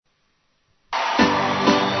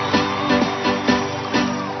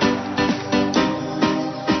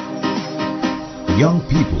Young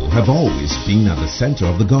people have always been at the center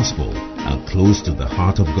of the gospel and close to the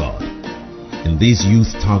heart of God. In these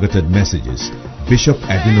youth-targeted messages, Bishop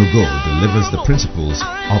Edwin Ogo delivers the principles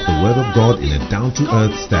of the Word of God in a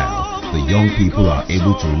down-to-earth style the young people are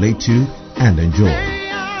able to relate to and enjoy.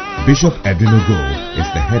 Bishop Edwin Ogo is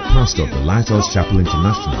the head pastor of the Lighthouse Chapel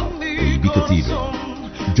International, Oyibi Cathedral.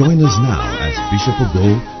 Join us now as Bishop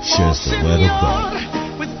Ogo shares the Word of God.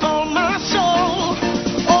 With all my soul,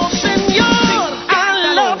 oh Señor,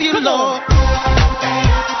 I love you, Lord.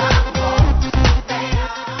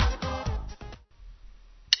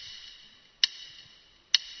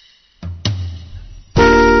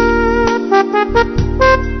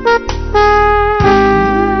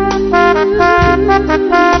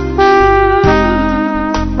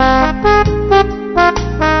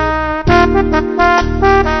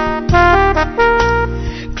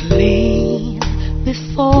 Clean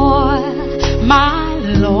before my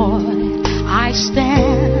Lord I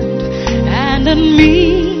stand, and in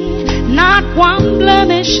me not one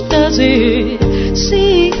blemish does it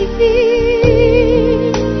see.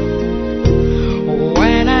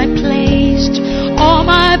 When I placed all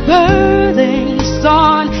my burdens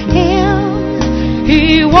on Him,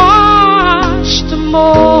 He washed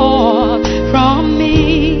more from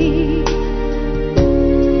me.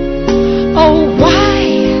 Oh, why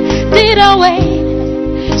did I wait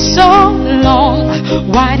so long?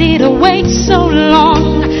 Why did I wait so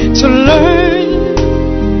long to learn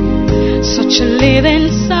such a living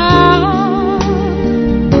song?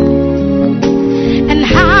 And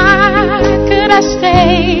how could I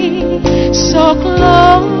stay so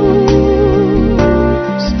close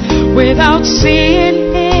without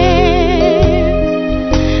seeing Him,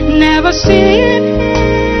 never seeing Him?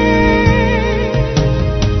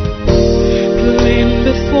 Clean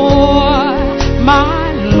before my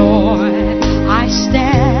Lord I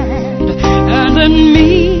stand, and in me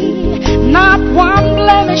not one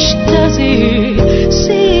blemish does He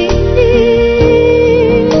see.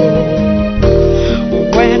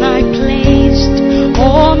 When I placed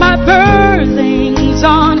all my burdens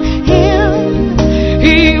on Him,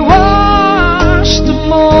 He washed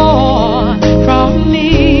more from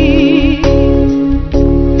me.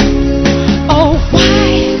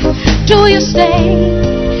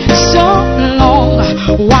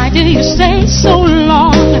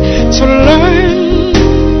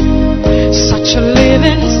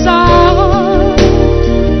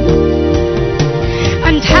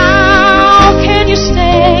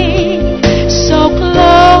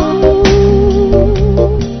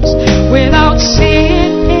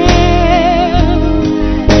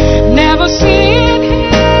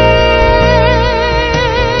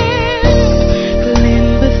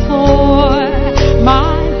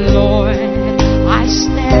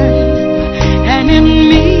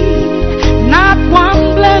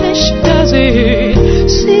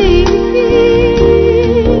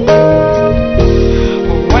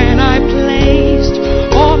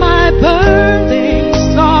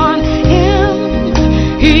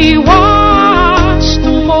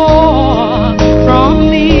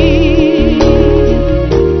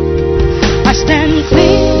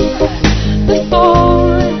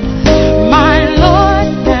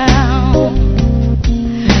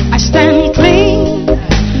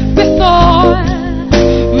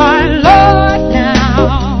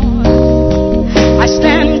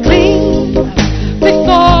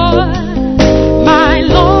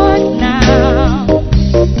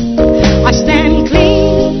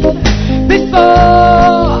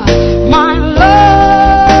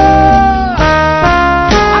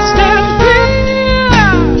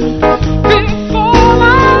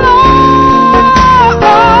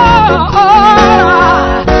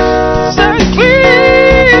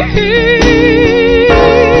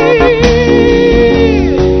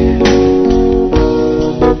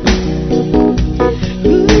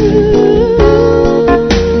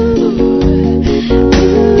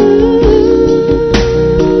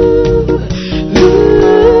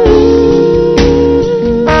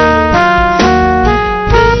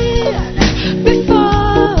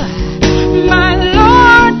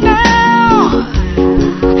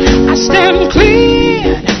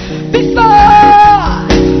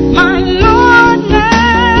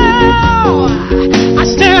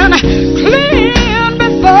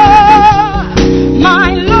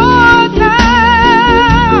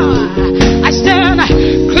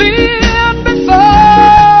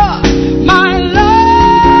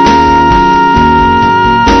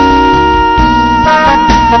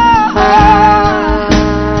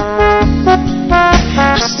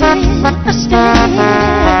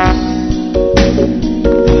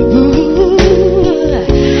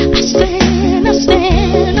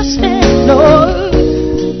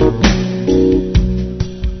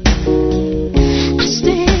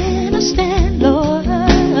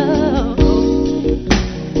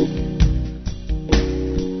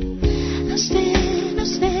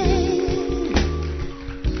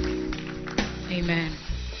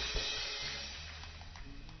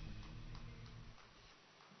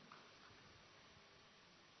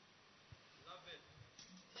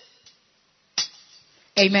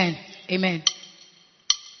 Amen. Amen.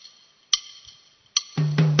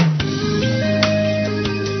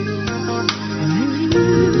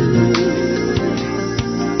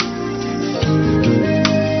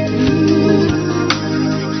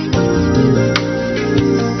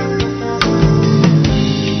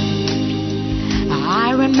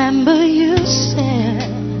 I remember you said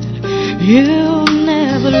you'll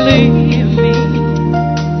never leave me.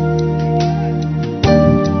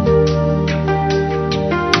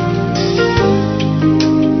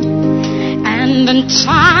 And in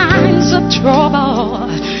times of trouble,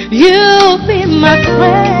 you'll be my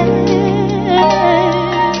friend.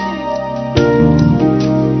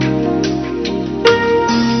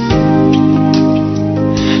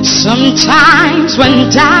 Sometimes when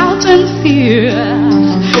doubt and fear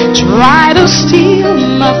try to steal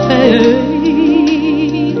my faith,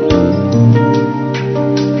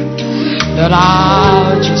 that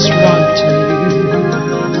I'll just run to you.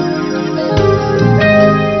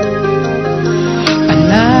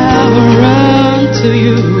 And I'll run to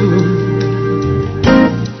you.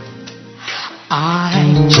 I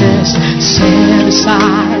just set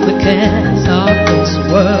aside the cares of this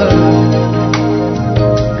world,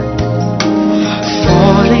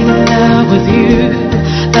 falling in love with you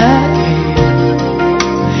again.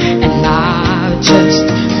 And I'll just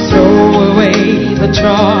throw away the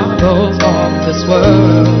troubles of this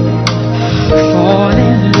world, fall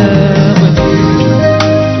in love with you.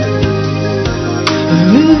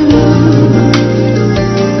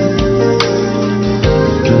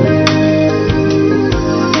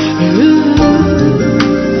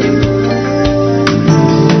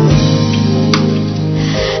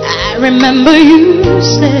 I remember you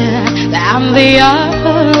said that I'm the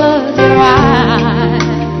apple of your eye.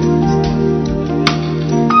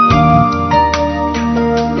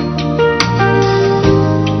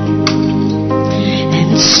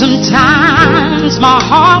 And sometimes my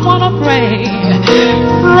heart wanna break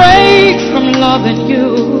from loving you.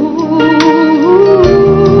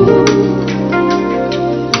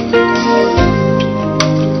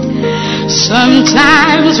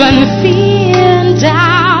 Sometimes when fear and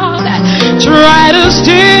doubt try to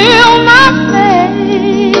steal my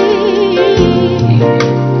faith,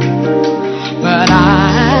 but I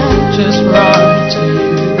just run to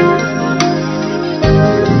you.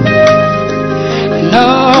 No,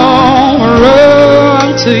 run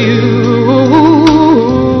to you.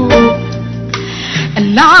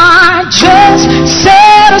 And I just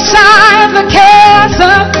set aside the cares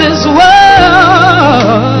of this world,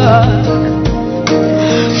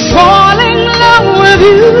 fall in love with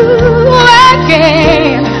you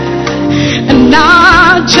again. And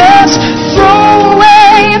I'll just throw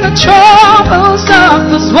away the troubles of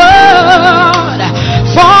this world,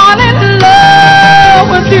 fall in love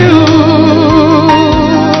with you.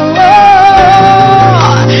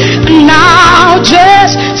 And I'll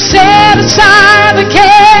just set aside the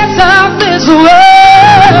cares of this world,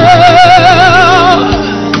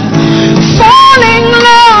 fall in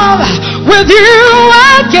love with you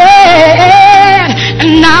again.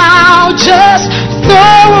 And I'll just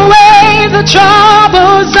throw away the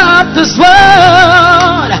troubles of this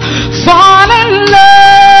world, fall in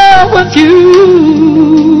love with you.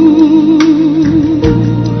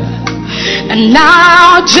 And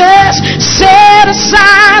I'll just set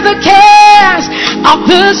aside the cares of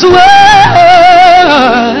this world,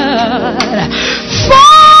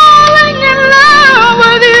 falling in love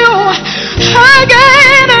with you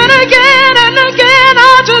again and again and again.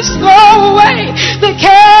 I'll just throw away the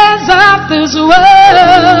cares of this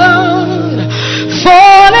world,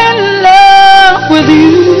 fall in love with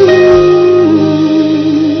you,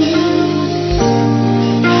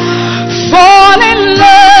 fall in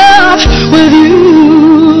love with you.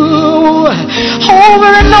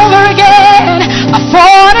 Over and over again, I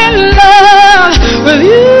fall in love with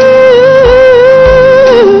you.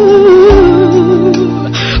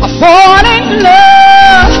 I fall in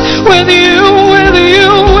love with you, with you,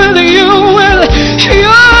 with you, with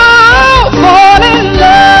you. Fall in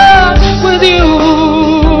love with you.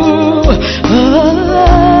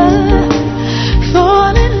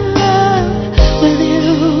 Fall in love with you.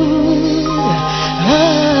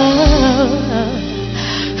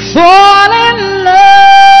 Fall in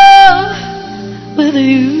love with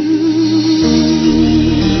you.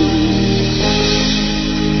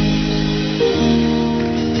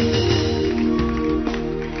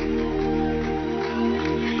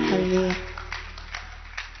 Hallelujah.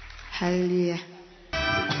 Hallelujah.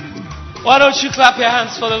 Why don't you clap your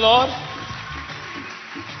hands for the Lord?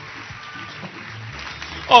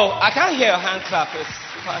 Oh, I can't hear your hand clappers.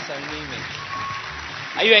 Pastor Neiman.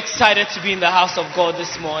 Are you excited to be in the house of God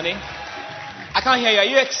this morning? I can't hear you. Are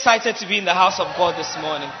you excited to be in the house of God this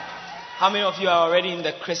morning? How many of you are already in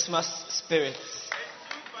the Christmas spirit?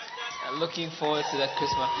 Looking forward to the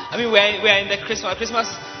Christmas. I mean, we're in the Christmas.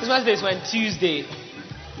 Christmas Day is when? Tuesday.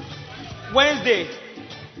 Wednesday.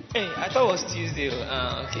 Hey, I thought it was Tuesday.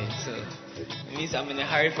 Okay, so it means I'm in a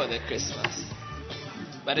hurry for the Christmas.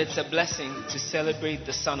 But it's a blessing to celebrate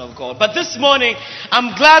the Son of God. But this morning,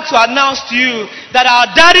 I'm glad to announce to you that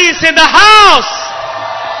our daddy is in the house.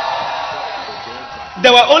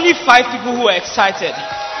 There were only 5 people who were excited.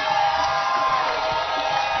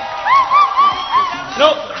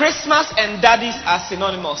 No, Christmas and daddies are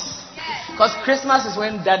synonymous. Because Christmas is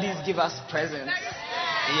when daddies give us presents.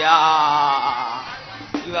 Yeah.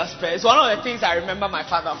 Give us presents. It's one of the things I remember my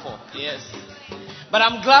father for. Yes. But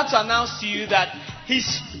I'm glad to announce to you that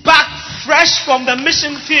he's back fresh from the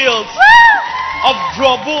mission fields of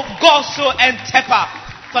Drobo, Goso, and Tepa.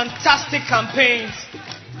 Fantastic campaigns.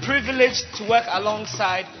 Privileged to work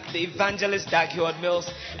alongside the evangelist Dag Heward-Mills.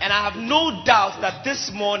 And I have no doubt that this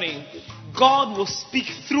morning, God will speak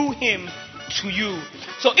through him to you.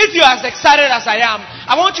 So if you're as excited as I am,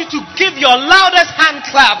 I want you to give your loudest hand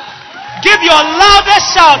clap. Give your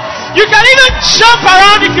loudest shout. You can even jump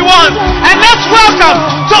around if you want. And let's welcome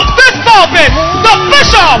to this pulpit, the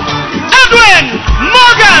Bishop, Edwin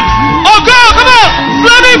Morgan Ogo. Come on.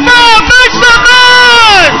 Let me make some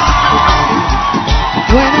noise.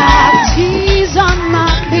 When I have tears on my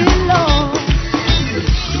pillow,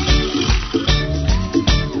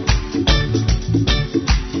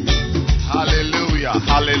 Hallelujah,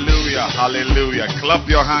 hallelujah, hallelujah. Clap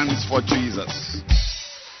your hands for Jesus.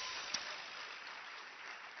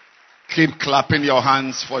 Keep clapping your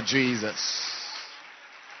hands for Jesus.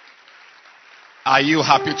 Are you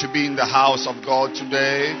happy to be in the house of God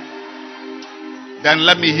today? Then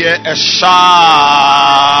let me hear a shout.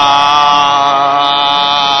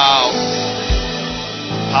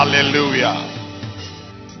 Hallelujah.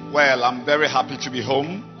 Well, I'm very happy to be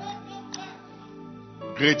home.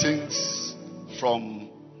 Greetings from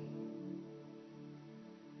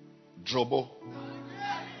Drobo.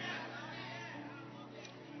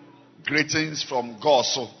 Greetings from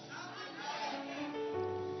Goso.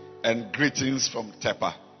 And greetings from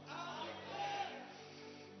Tepa.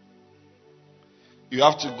 You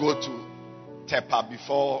have to go to Tepa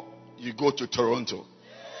before you go to Toronto.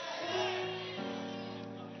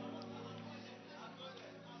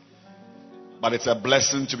 But it's a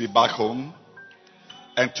blessing to be back home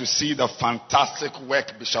and to see the fantastic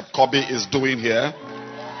work Bishop Kobe is doing here.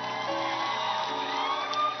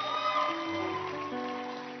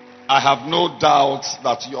 I have no doubt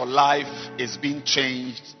that your life is being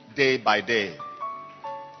changed day by day.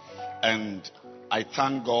 And I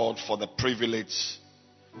thank God for the privilege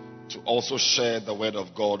to also share the word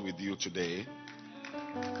of God with you today.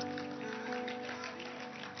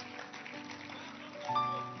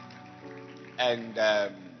 And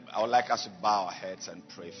I would like us to bow our heads and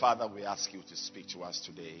pray. Father, we ask you to speak to us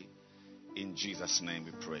today. In Jesus' name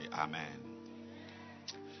we pray. Amen.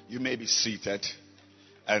 You may be seated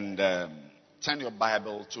and turn your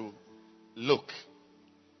Bible to Luke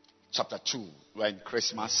chapter 2. We're in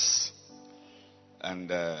Christmas.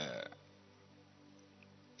 And I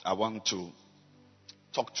want to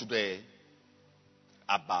talk today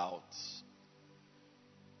about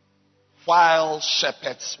while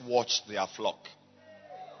shepherds watched their flock.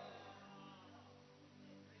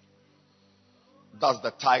 That's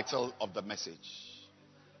the title of the message.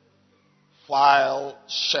 While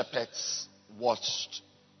shepherds watched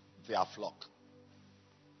their flock.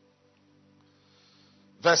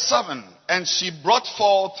 Verse 7. And she brought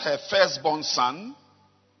forth her firstborn son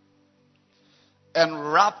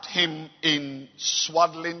and wrapped him in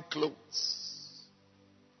swaddling clothes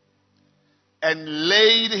and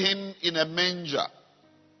laid him in a manger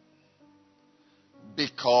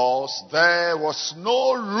because there was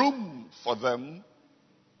no room for them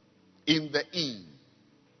in the inn.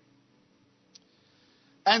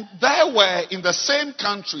 And there were in the same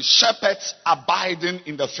country shepherds abiding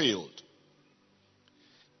in the field,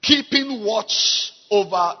 keeping watch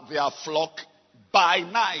over their flock by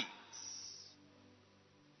night.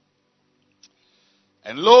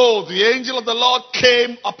 And lo, the angel of the Lord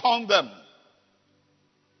came upon them.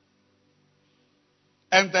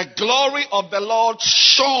 And the glory of the Lord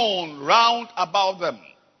shone round about them.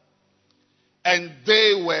 And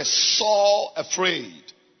they were sore afraid.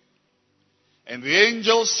 And the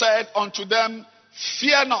angel said unto them,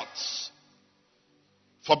 Fear not.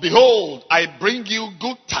 For behold, I bring you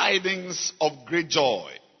good tidings of great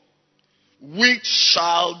joy, which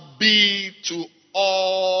shall be to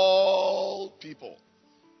all people.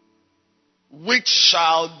 which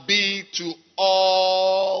shall be to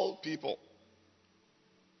all people.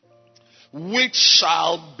 Which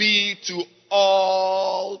shall be to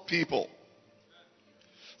all people.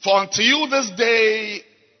 For unto you this day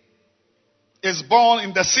is born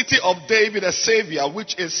in the city of David a Savior,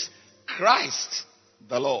 which is Christ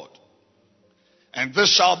the Lord. And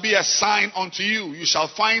this shall be a sign unto you. You shall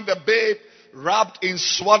find the babe wrapped in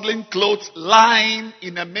swaddling clothes, lying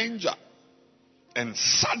in a manger. And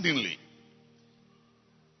suddenly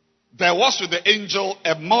there was with the angel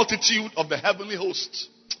a multitude of the heavenly hosts.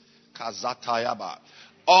 Kazatayaba.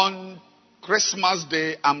 On Christmas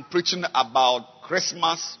Day, I'm preaching about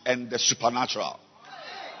Christmas and the supernatural.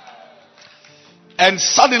 And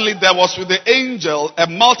suddenly there was with the angel a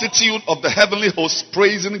multitude of the heavenly hosts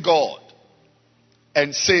praising God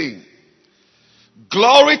and saying,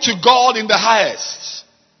 Glory to God in the highest,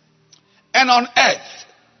 and on earth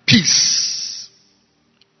peace,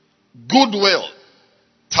 goodwill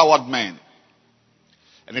toward men.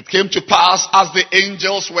 And it came to pass, as the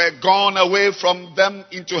angels were gone away from them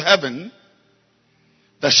into heaven,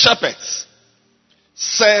 the shepherds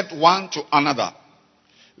said one to another,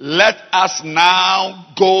 Let us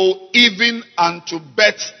now go even unto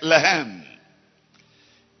Bethlehem,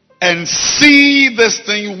 and see this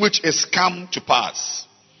thing which is come to pass,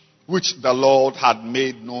 which the Lord had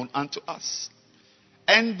made known unto us.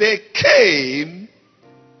 And they came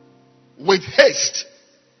with haste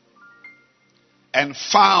and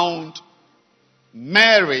found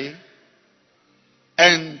Mary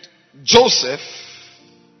and Joseph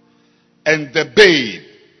and the babe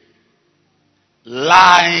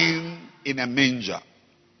lying in a manger.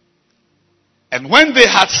 And when they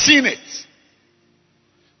had seen it,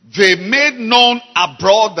 they made known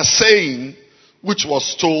abroad the saying which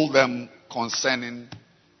was told them concerning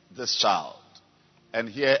this child. And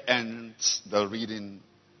here ends the reading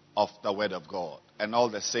of the word of God. And all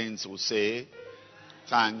the saints will say,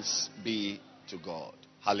 Thanks be to God.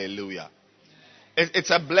 Hallelujah.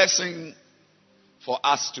 It's a blessing for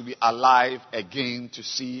us to be alive again to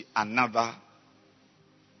see another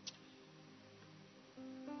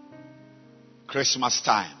Christmas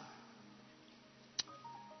time.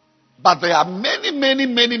 But there are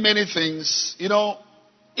many things. You know,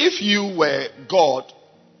 if you were God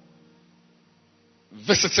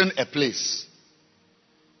visiting a place,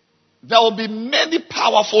 there will be many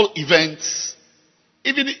powerful events.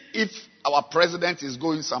 Even if our president is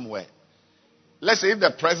going somewhere. Let's say if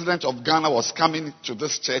the president of Ghana was coming to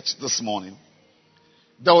this church this morning,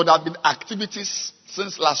 there would have been activities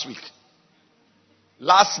since last week.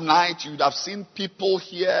 Last night, you would have seen people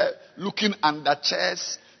here looking under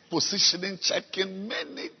chairs, positioning, checking.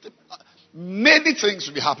 Many things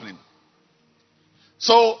will be happening.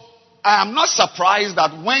 So, I am not surprised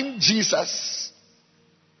that when Jesus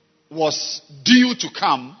was due to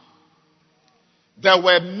come, there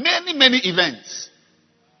were many events.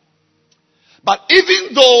 But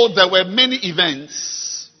even though there were many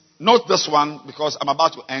events, not this one because I'm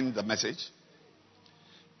about to end the message.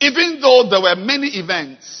 Even though there were many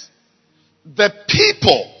events, the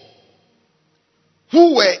people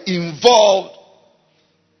who were involved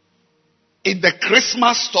in the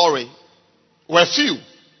Christmas story were few.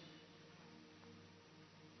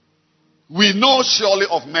 We know surely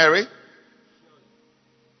of Mary.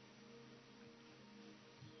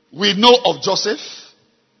 We know of Joseph.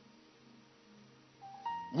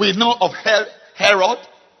 We know of Herod.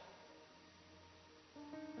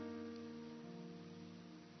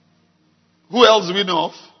 Who else do we know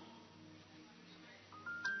of?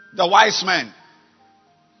 The wise men.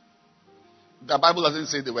 The Bible doesn't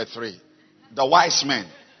say there were three. The wise men.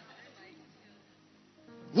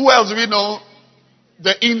 Who else do we know?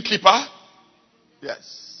 The innkeeper.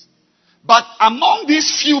 Yes. But among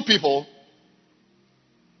these few people,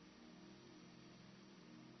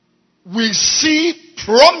 we see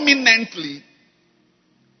prominently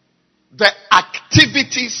the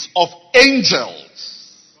activities of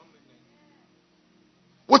angels,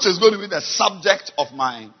 which is going to be the subject of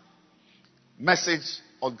my message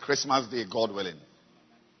on Christmas Day, God willing.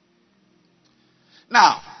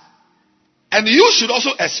 Now, and you should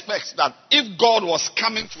also expect that if God was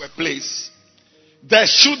coming to a place, there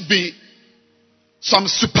should be some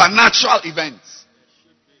supernatural events.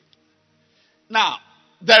 Now,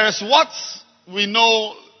 there is what we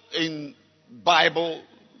know in Bible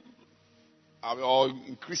or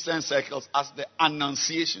in Christian circles as the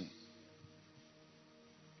Annunciation.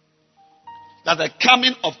 That the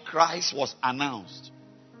coming of Christ was announced.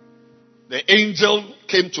 The angel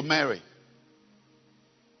came to Mary.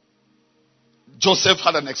 Joseph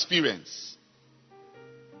had an experience.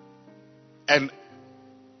 And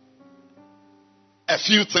a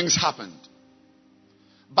few things happened.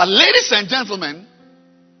 But ladies and gentlemen,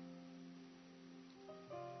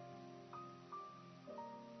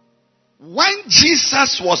 when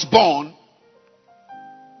Jesus was born,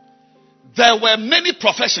 there were many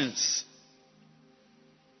professions.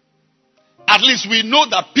 At least we know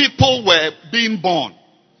that people were being born.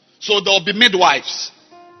 So there will be midwives.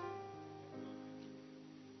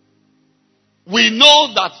 We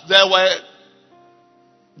know that there were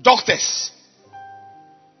doctors.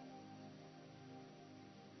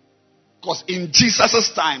 Because in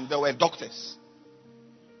Jesus' time, there were doctors.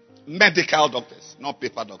 Medical doctors, not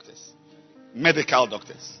paper doctors. Medical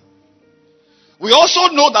doctors. We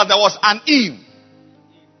also know that there was an inn.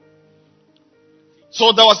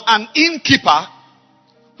 So there was an innkeeper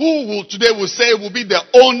who today will say will be the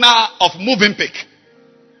owner of Movenpick.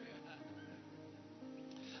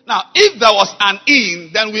 Now, if there was an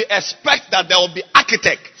inn, then we expect that there will be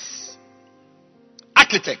architects.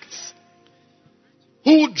 Architects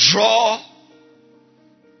who draw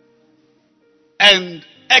and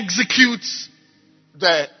execute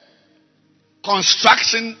the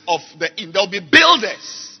construction of the inn. There will be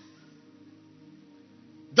builders.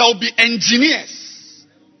 There will be engineers.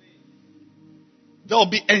 There will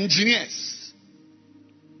be engineers.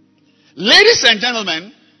 Ladies and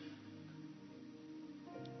gentlemen,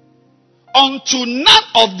 unto none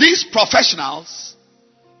of these professionals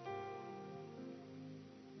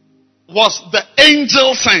was the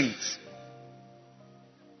angel sent.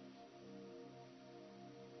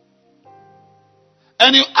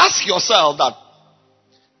 And you ask yourself that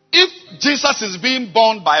if Jesus is being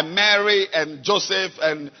born by Mary and Joseph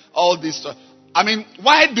and all this, I mean,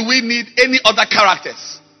 why do we need any other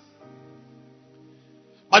characters?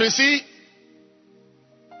 But you see,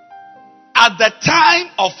 at the time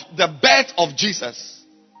of the birth of Jesus,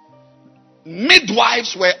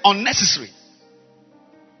 midwives were unnecessary.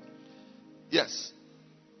 Yes.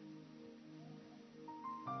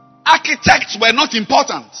 Architects were not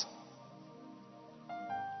important.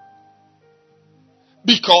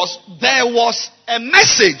 Because there was a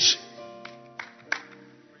message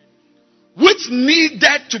which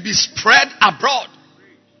needed to be spread abroad.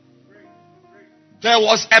 There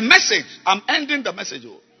was a message. I'm ending the message.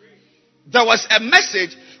 There was a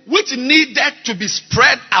message which needed to be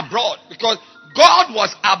spread abroad because God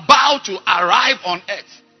was about to arrive on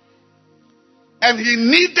earth. And he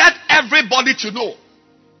needed everybody to know.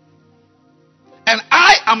 And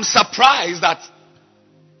I am surprised that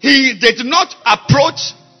he did not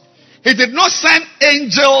approach, he did not send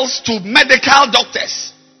angels to medical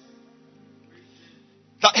doctors.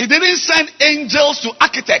 That he didn't send angels to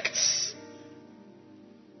architects.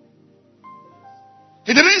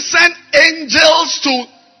 He didn't send angels to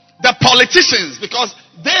the politicians because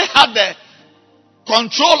they had the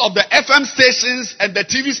control of the FM stations and the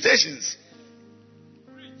TV stations.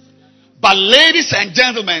 But ladies and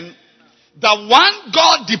gentlemen, the one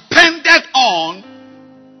God depended on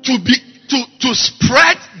to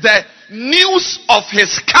spread the news of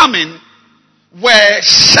his coming were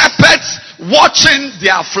shepherds watching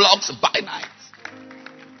their flocks by night.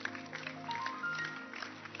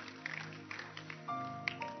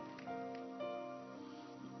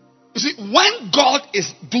 You see, when God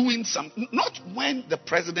is doing something, not when the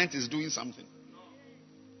president is doing something.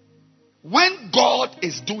 When God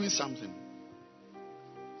is doing something,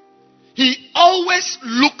 he always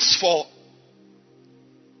looks for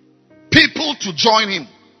people to join him.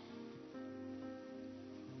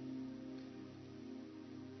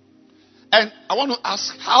 And I want to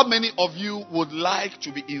ask, how many of you would like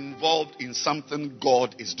to be involved in something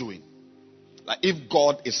God is doing? Like if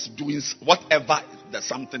God is doing whatever the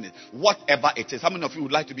something is, whatever it is, how many of you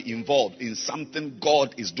would like to be involved in something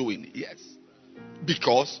God is doing? Yes.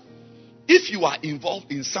 Because if you are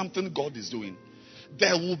involved in something God is doing,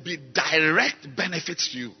 there will be direct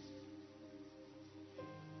benefits to you.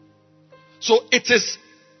 So it is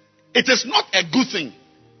not a good thing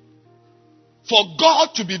for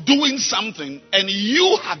God to be doing something and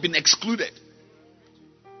you have been excluded.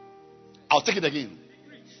 I'll take it again.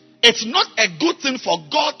 It's not a good thing for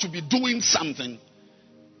God to be doing something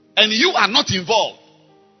and you are not involved.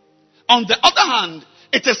 On the other hand,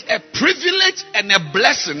 it is a privilege and a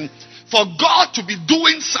blessing for God to be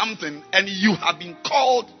doing something and you have been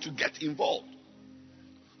called to get involved.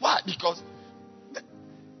 Why? Because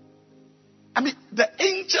the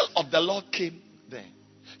angel of the Lord came there.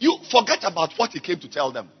 You forget about what he came to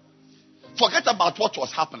tell them. Forget about what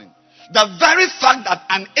was happening. The very fact that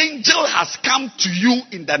an angel has come to you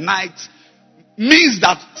in the night means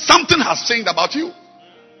that something has changed about you.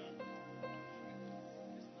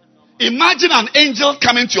 Imagine an angel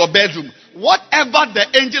coming to your bedroom. whatever the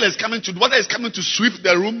angel is coming to do, whether it's coming to sweep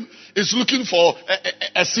the room, is looking for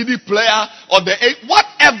a CD player, or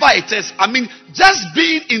whatever it is. I mean, just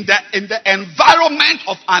being in the environment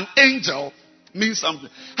of an angel means something.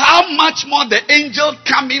 How much more the angel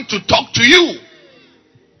coming to talk to you?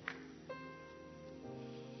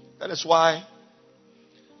 That is why,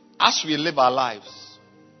 as we live our lives,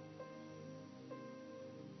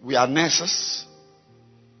 we are nurses,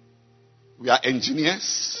 we are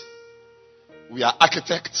engineers, we are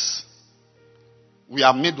architects, we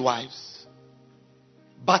are midwives,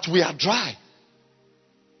 but we are dry.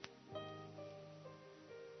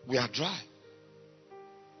 We are dry.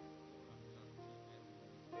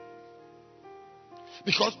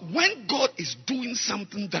 Because when God is doing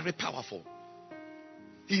something very powerful,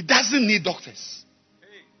 He doesn't need doctors.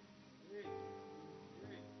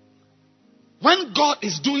 When God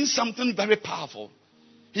is doing something very powerful,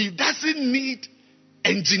 He doesn't need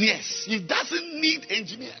engineers. He doesn't need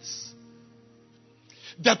engineers.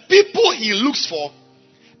 The people He looks for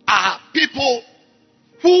are people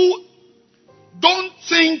who don't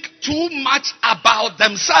think too much about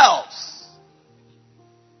themselves.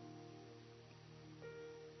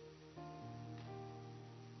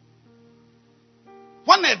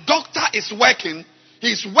 When a doctor is working,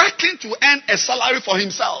 he's working to earn a salary for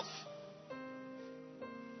himself.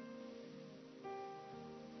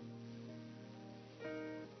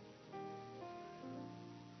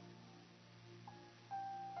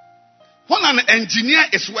 When an engineer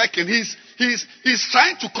is working, he's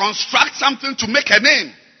trying to construct something to make a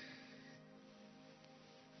name.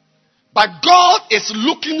 But God is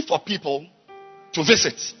looking for people to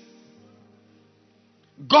visit.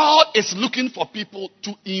 God is looking for people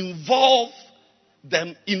to involve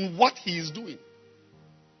them in what He is doing.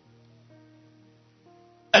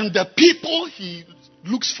 And the people He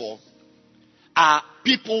looks for are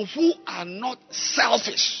people who are not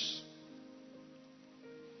selfish.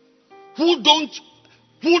 Who don't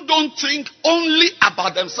think only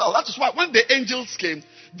about themselves. That is why when the angels came,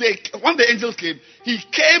 He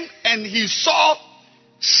came and He saw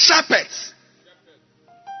shepherds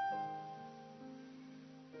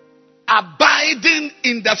abiding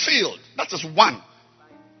in the field. That is one.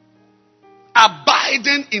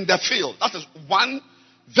 Abiding in the field. That is one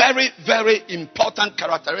very, very important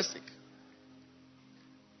characteristic.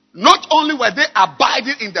 Not only were they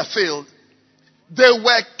abiding in the field, they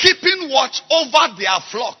were keeping watch over their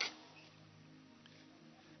flock.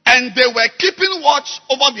 And they were keeping watch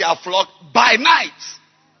over their flock by night.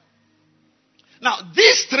 Now,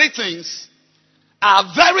 these three things are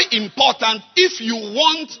very important if you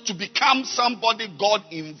want to become somebody God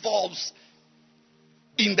involves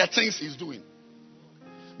in the things He's doing.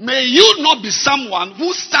 May you not be someone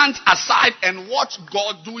who stands aside and watch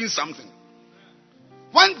God doing something.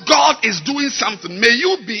 When God is doing something, may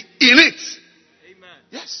you be in it. Amen.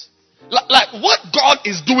 Yes. Like what God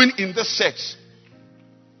is doing in this church.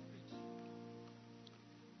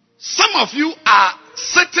 Some of you are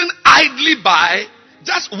sitting idly by,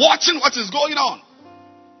 just watching what is going on.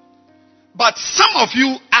 But some of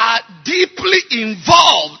you are deeply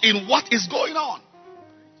involved in what is going on.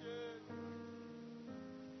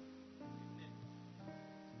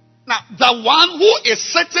 Now, the one who is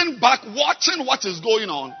sitting back watching what is going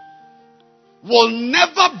on will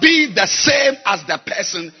never be the same as the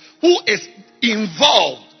person who is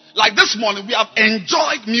involved. Like this morning, we have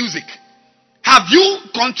enjoyed music. Have you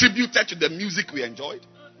contributed to the music we enjoyed?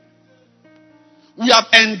 We have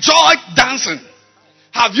enjoyed dancing.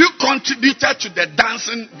 Have you contributed to the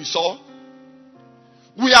dancing we saw?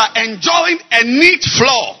 We are enjoying a neat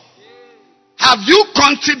floor. Have you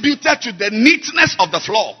contributed to the neatness of the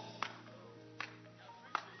floor?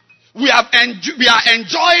 We are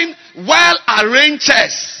enjoying well-arranged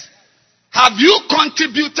chairs. Have you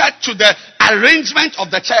contributed to the arrangement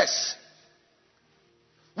of the chairs?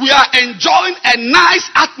 We are enjoying a nice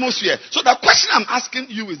atmosphere. So the question I'm asking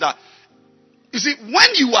you is that, you see,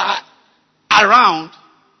 when you are around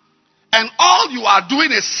and all you are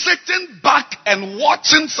doing is sitting back and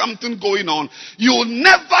watching something going on, you'll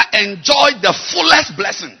never enjoy the fullest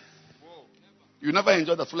blessing. You never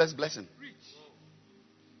enjoy the fullest blessing.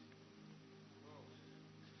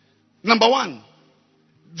 Number one,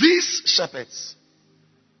 these shepherds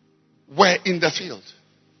were in the field.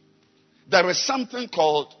 There is something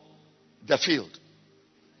called the field.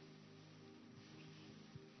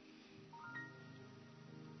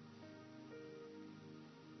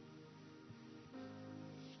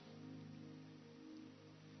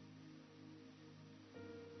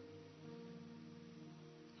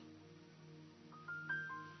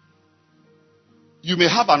 You may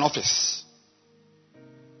have an office.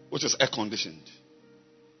 which is air conditioned.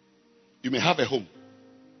 You may have a home.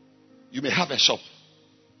 You may have a shop.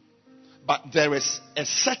 But there is a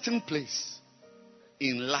certain place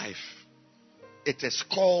in life. It is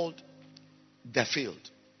called the field.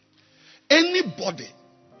 Anybody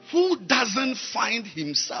who doesn't find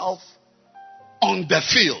himself on the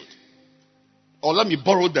field, or let me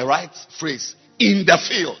borrow the right phrase, in the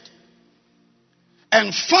field,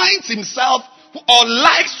 and finds himself or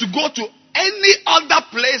likes to go to any other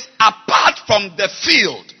place apart from the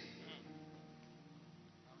field,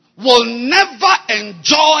 will never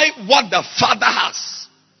enjoy what the Father has.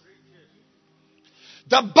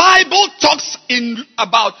 The Bible talks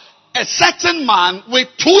about a certain man with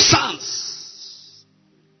 2 sons.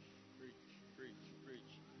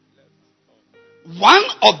 One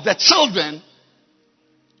of the children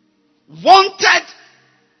wanted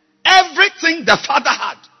everything the father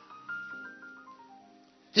had.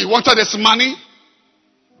 He wanted his money.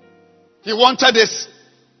 He wanted his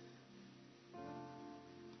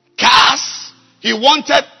cars. He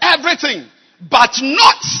wanted everything, but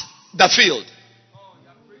not the field.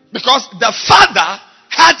 Because the father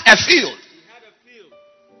had a field.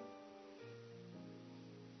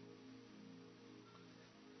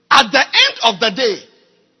 At the end of the day,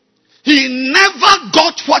 he never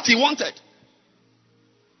got what he wanted.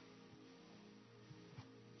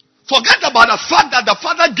 Forget about the fact that the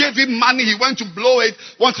father gave him money, he went to blow it,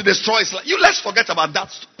 want to destroy his life. Let's forget about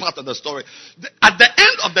that part of the story. At the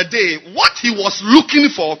end of the day, what he was looking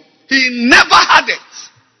for, he never had it.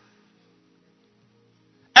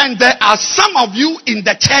 And there are some of you in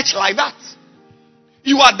the church like that.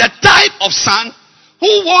 You are the type of son who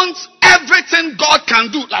wants everything God can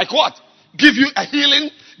do. Like what? Give you a healing,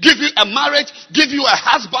 give you a marriage, give you a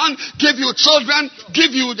husband, give you children,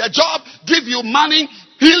 give you the job, give you money,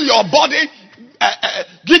 heal your body,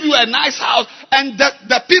 give you a nice house. And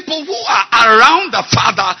the people who are around the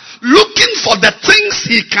Father looking for the things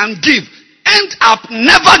he can give end up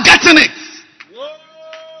never getting it.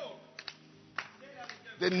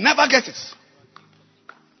 They never get it.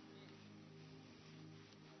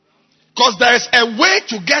 Because there is a way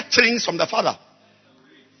to get things from the Father.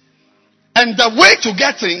 And the way to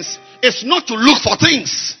get things is not to look for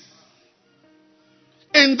things.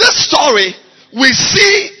 In this story, we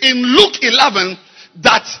see in Luke 11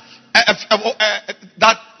 that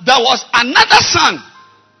that there was another son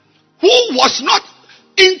who was not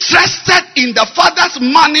interested in the father's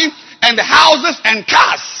money and houses and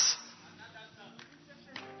cars.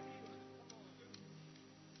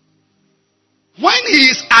 When he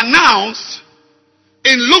is announced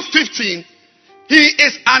in Luke 15, he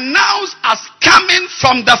is announced as coming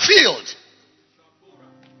from the field.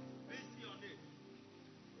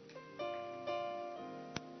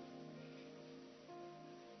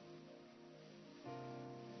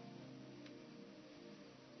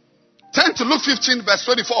 Turn to Luke 15 verse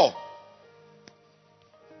 24.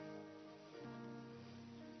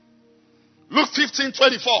 Luke 15,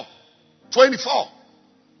 24. 24.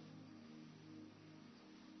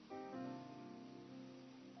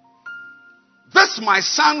 This my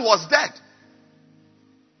son was dead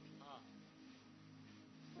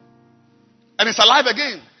and is alive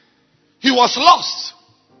again. He was lost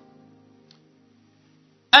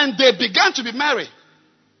and they began to be merry.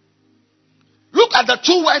 Look at the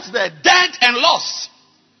 2 words there, dead and lost.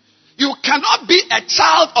 You cannot be a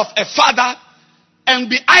child of a father and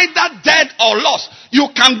be either dead or lost. You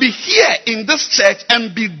can be here in this church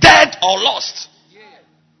and be dead or lost.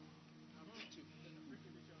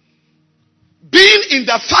 Being in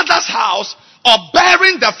the father's house or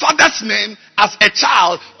bearing the father's name as a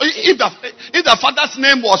child, if the father's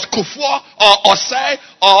name was Kufuor or Osei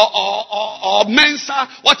or Mensa,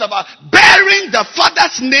 whatever, bearing the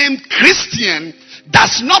father's name Christian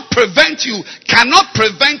does not prevent you, cannot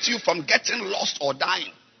prevent you from getting lost or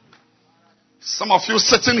dying. Some of you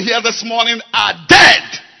sitting here this morning are dead.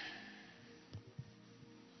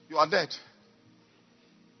 You are dead.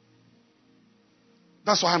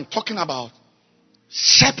 That's why I'm talking about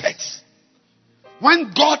shepherds.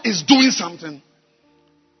 When God is doing something,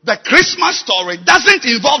 the Christmas story doesn't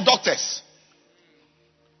involve doctors,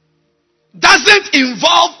 doesn't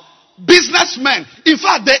involve businessmen. In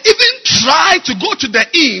fact, they even try to go to the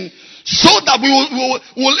inn so that we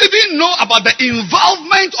will even know about the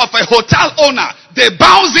involvement of a hotel owner. They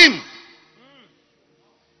bounce him.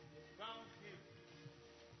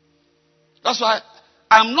 That's why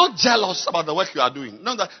I'm not jealous about the work you are doing.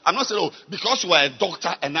 No, I'm not saying, because you are a doctor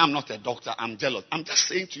and I'm not a doctor, I'm jealous. I'm just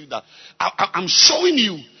saying to you that I'm showing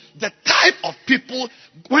you the type of people,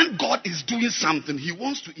 when God is doing something, he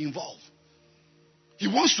wants to involve. He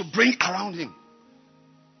wants to bring around him.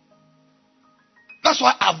 That's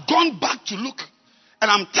why I've gone back to look. And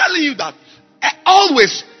I'm telling you that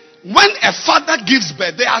always when a father gives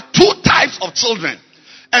birth, there are two types of children.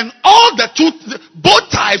 And both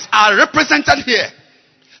types are represented here.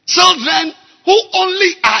 Children who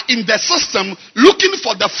only are in the system looking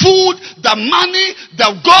for the food, the money,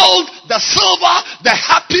 the gold, the silver, the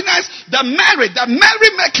happiness, the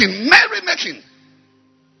merrymaking.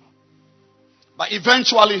 But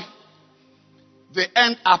eventually, they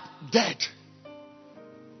end up dead.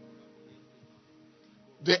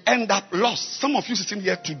 They end up lost. Some of you sitting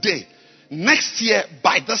here today, next year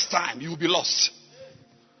by this time, you will be lost.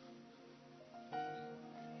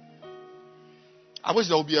 I wish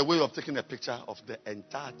there would be a way of taking a picture of the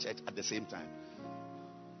entire church at the same time.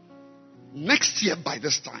 Next year by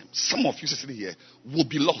this time, some of you sitting here will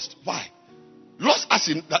be lost. Why? Lost as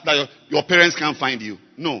in that your parents can't find you.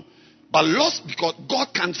 No. But lost because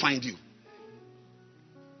God can't find you.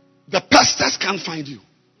 The pastors can't find you.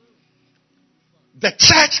 The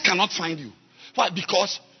church cannot find you. Why?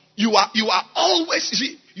 Because you are always,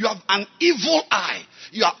 you have an evil eye.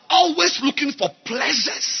 You are always looking for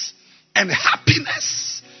pleasures and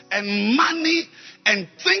happiness and money and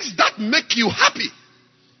things that make you happy.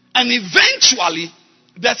 And eventually,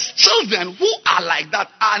 the children who are like that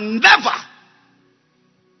are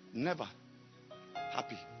never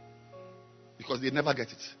happy. Because they never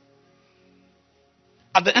get it.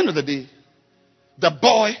 At the end of the day, the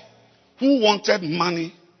boy who wanted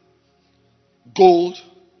money, gold,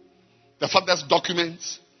 the father's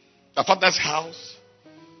documents, the father's house,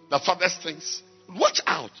 the father's things. Watch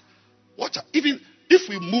out. Watch out. Even if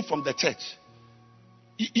we move from the church,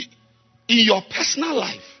 in your personal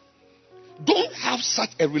life, don't have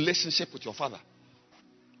such a relationship with your father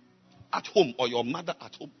at home or your mother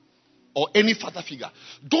at home or any father figure.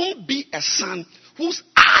 Don't be a son whose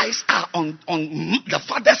eyes are on the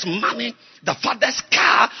father's money, the father's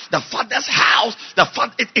car, the father's house.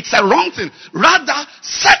 It's a wrong thing. Rather,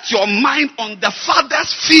 set your mind on the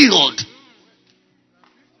father's field.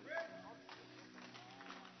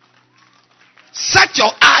 Set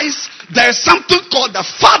your eyes. There's something called the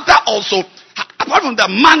father also. Apart from the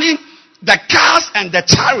money, the cars and the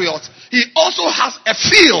chariots, he also has a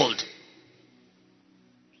field.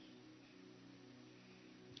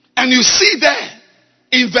 And you see there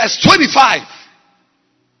in verse 25,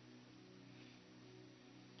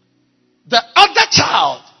 the other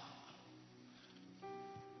child,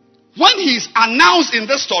 when he's announced in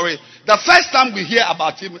this story, the first time we hear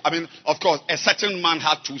about him, of course, a certain man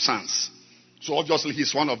had 2 sons. So obviously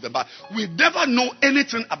he's one of them. But we never know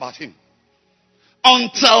anything about him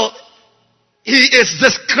until he is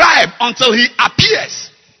described, until he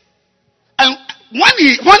appears. And when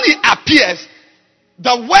he appears,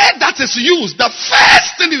 the word that is used, the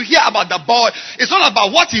first thing you hear about the boy is not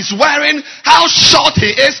about what he's wearing, how short he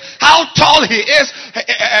is, how tall he is,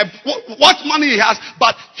 what money he has,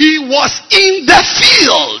 but he was in the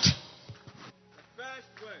field.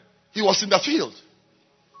 He was in the field.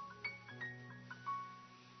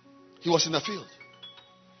 He was in the field.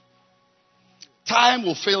 Time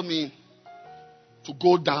will fail me to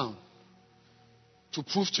go down to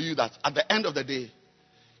prove to you that at the end of the day,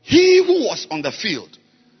 he who was on the field,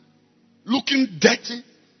 looking dirty,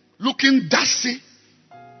 looking dusty,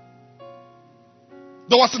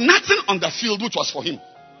 there was nothing on the field which was for him.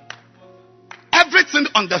 Everything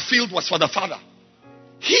on the field was for the father.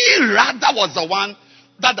 He rather was the one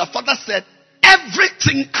that the father said,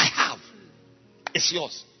 everything I have is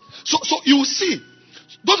yours. So you see,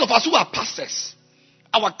 those of us who are pastors,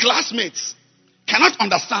 our classmates cannot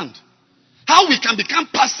understand how we can become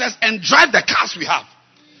pastors and drive the cars we have.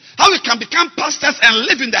 How we can become pastors and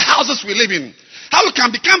live in the houses we live in. How we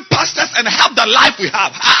can become pastors and have the life we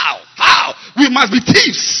have. How? We must be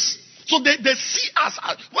thieves. So they see us,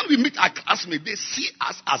 when we meet our classmates, they see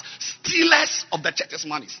us as stealers of the church's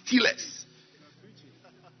money. Stealers.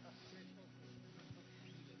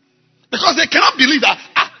 Because they cannot believe that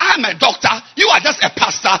I'm a doctor, you are just a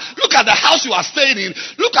pastor. Look at the house you are staying in.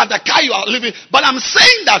 Look at the car you are living. But I'm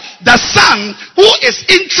saying that the son who is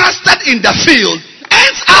interested in the field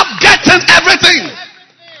ends up getting everything.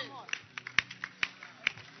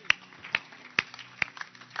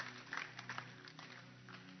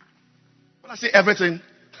 When I say everything,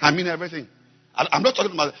 I mean everything. I'm not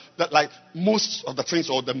talking about that, like most of the things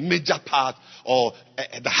or the major part or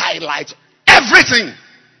the highlights. Everything.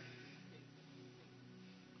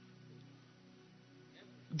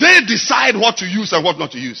 They decide what to use and what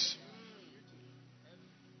not to use.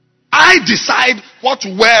 I decide what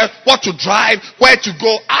to wear, what to drive, where to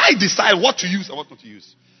go. I decide what to use and what not to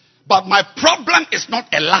use. But my problem is not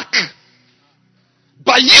a lack.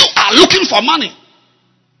 But you are looking for money.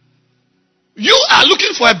 You are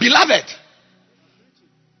looking for a beloved.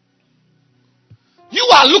 You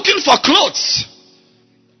are looking for clothes.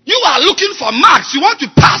 You are looking for marks. You want to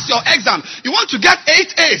pass your exam. You want to get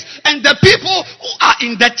 8 A's. And the people who are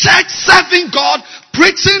in the church serving God,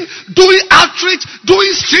 preaching, doing outreach,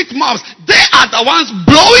 doing street mobs, they are the ones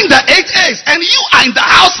blowing the 8 A's. And you are in the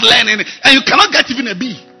house learning and you cannot get even a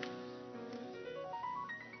B.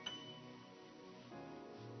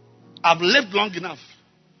 I've lived long enough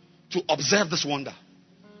to observe this wonder.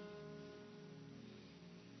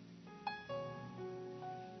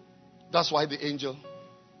 That's why the angel,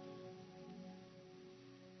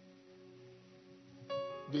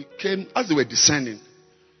 they came as they were descending.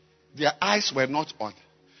 Their eyes were not on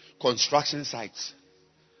construction sites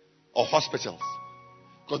or hospitals,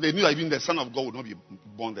 because they knew that even the Son of God would not be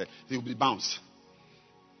born there. He would be bounced.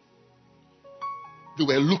 They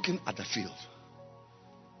were looking at the field.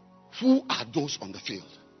 Who are those on the field?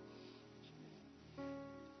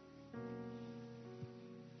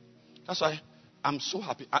 That's why I'm so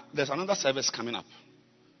happy. There's another service coming up.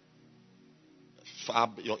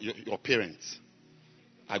 Your parents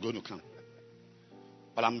are going to come.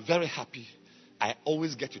 But I'm very happy. I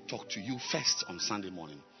always get to talk to you first on Sunday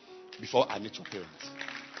morning before I meet your parents.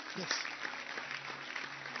 Yes.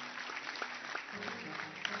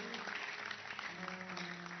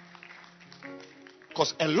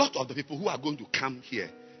 Because a lot of the people who are going to come here,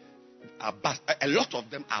 a lot of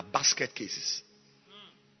them are basket cases.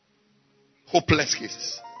 Hopeless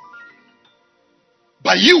cases.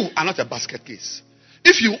 But you are not a basket case.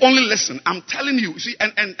 If you only listen, I'm telling you, see,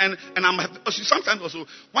 and sometimes also,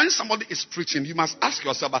 when somebody is preaching, you must ask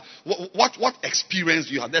yourself, what experience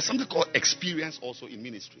do you have? There's something called experience also in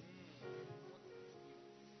ministry.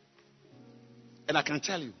 And I can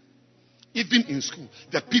tell you, even in school,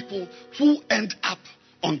 the people who end up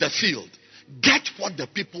on the field get what the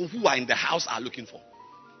people who are in the house are looking for.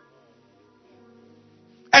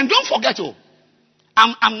 And don't forget,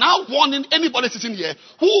 I'm now warning anybody sitting here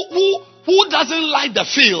who doesn't like the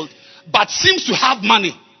field but seems to have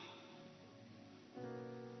money.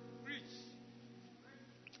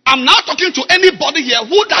 I'm now talking to anybody here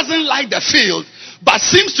who doesn't like the field but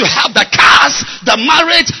seems to have the cars, the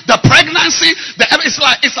marriage, the pregnancy, but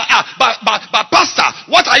pastor,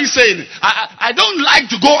 what are you saying? I don't like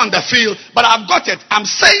to go on the field, but I've got it. I'm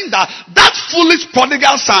saying that foolish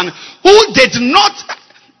prodigal son who did not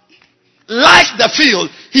like the field,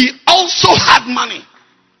 he also had money.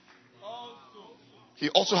 He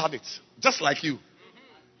also had it. Just like you.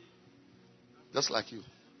 Just like you.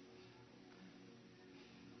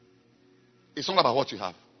 It's not about what you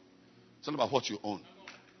have. It's not about what you own.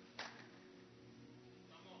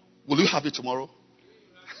 Will you have it tomorrow?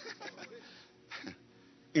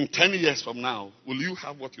 In 10 years from now, will you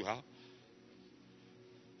have what you have?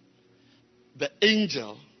 The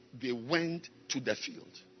angel, they went to the field.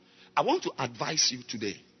 I want to advise you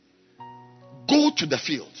today. Go to the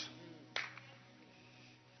field.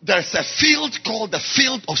 There's a field called the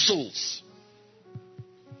field of souls.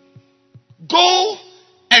 Go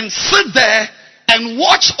and sit there and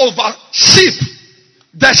watch over sheep.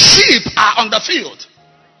 The sheep are on the field.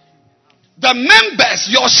 The members,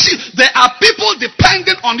 your sheep, there are people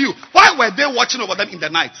depending on you. Why were they watching over them in the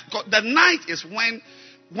night? Because the night is when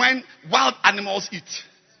wild animals eat.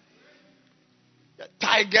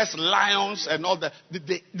 Tigers, lions, and all that.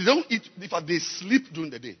 They don't eat, they sleep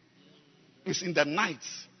during the day. It's in the night.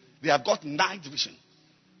 They have got night vision.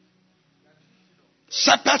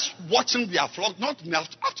 Shepherds watching their flock, not in the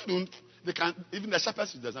afternoon. They can, even the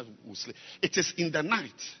shepherds will sleep. It is in the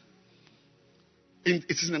night. It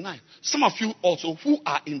is in the night. Some of you also who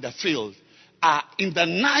are in the field are in the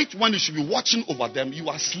night when you should be watching over them. You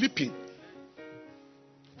are sleeping.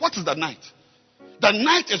 What is the night? The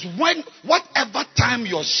night is when, whatever time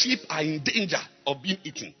your sheep are in danger of being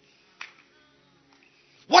eaten.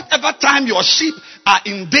 Whatever time your sheep are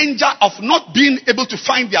in danger of not being able to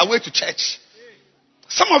find their way to church.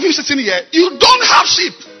 Some of you sitting here, you don't have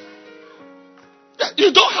sheep.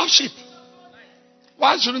 You don't have sheep.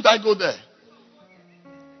 Why shouldn't I go there?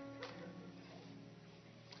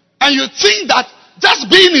 And you think that just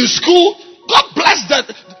being in school, God bless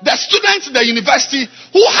the students in the university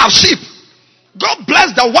who have sheep. God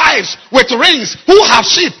bless the wives with rings who have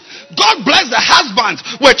sheep. God bless the husbands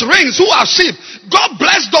with rings who have sheep. God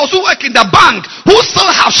bless those who work in the bank who still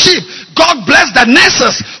have sheep. God bless the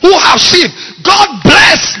nurses who have sheep. God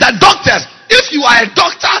bless the doctors. If you are a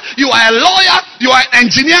doctor, you are a lawyer, you are an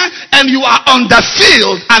engineer, and you are on the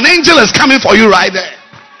field, an angel is coming for you right there.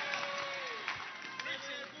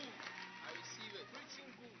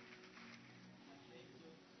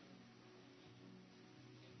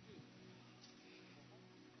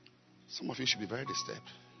 Some of you should be very disturbed.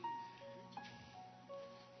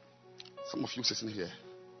 Some of you sitting here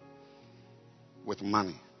with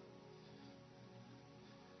money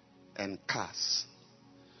and cars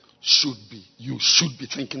you should be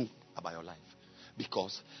thinking about your life.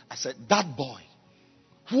 Because I said that boy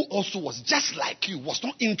who also was just like you was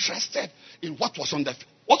not interested in what was on the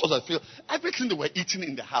field. Everything they were eating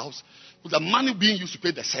in the house, the money being used to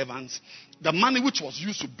pay the servants, the money which was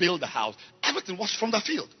used to build the house, everything was from the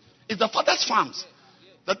field. It's the father's farms.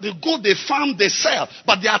 That they go, they farm, they sell.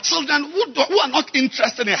 But there are children who are not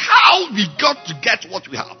interested in how we got to get what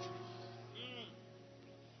we have.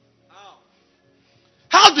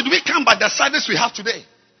 How did we come by the service we have today?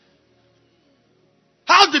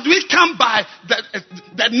 How did we come by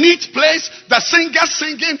the neat place, the singer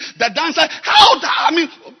singing, the dancer?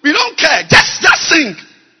 We don't care. Just sing.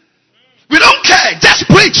 We don't care. Just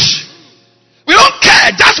preach. We don't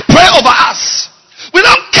care. Just pray over us. We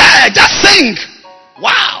don't care. Just sing.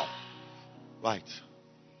 Wow. Right.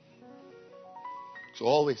 So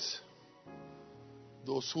always,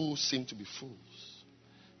 those who seem to be fools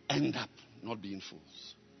end up not being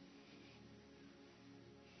fools.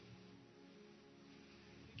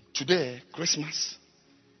 Today, Christmas,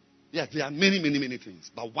 yes, there are many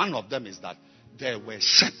things. But one of them is that there were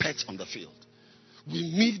shepherds on the field. We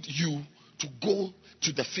need you to go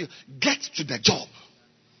to the field. Get to the job.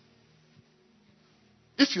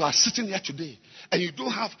 If you are sitting here today and you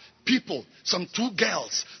don't have people, some 2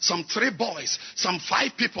 girls, some 3 boys, some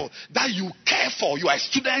 5 people that you care for, you are a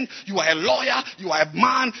student, you are a lawyer, you are a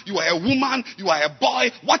man, you are a woman, you are a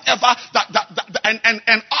boy, whatever,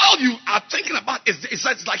 and all you are thinking about is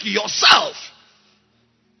like yourself.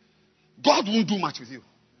 God won't do much with you.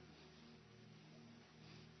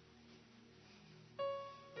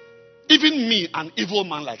 Even me, an evil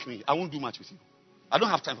man like me, I won't do much with you. I don't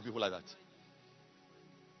have time for people like that.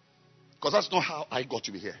 Because that's not how I got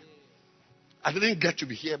to be here. I didn't get to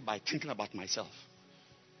be here by thinking about myself.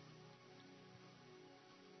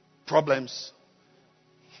 Problems.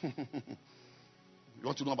 You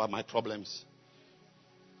want to know about my problems?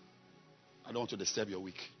 I don't want to disturb your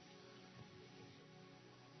week.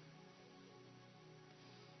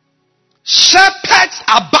 Shepherds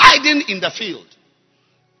abiding in the field.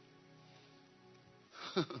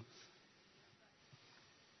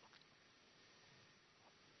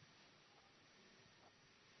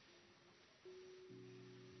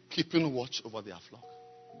 Keeping watch over their flock.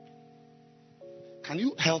 Can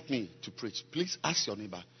you help me to preach? Please ask your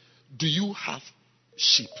neighbor, do you have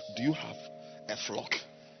sheep? Do you have a flock?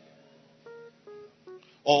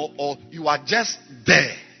 Or you are just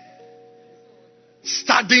there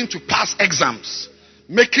studying to pass exams,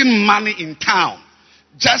 making money in town,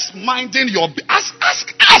 just minding your ask.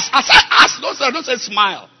 Don't say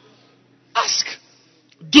smile. Ask.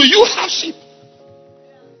 Do you have sheep?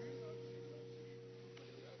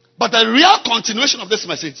 But the real continuation of this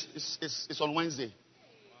message is on Wednesday.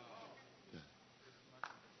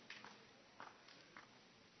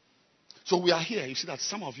 So we are here. You see that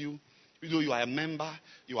some of you, though you are a member,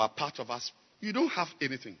 you are part of us, you don't have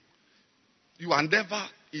anything. You are never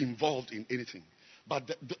involved in anything.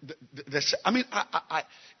 But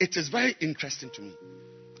it is very interesting to me.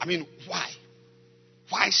 Why?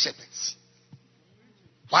 Why shepherds?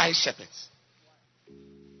 Why shepherds?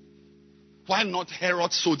 Why not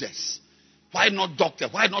Herod soldiers? Why not doctor?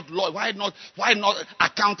 Why not lawyer? Why not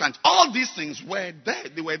accountant? All these things were there.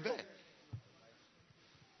 They were there.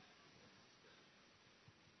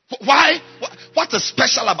 Why? What is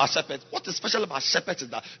special about shepherds? What is special about shepherds is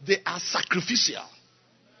that they are sacrificial.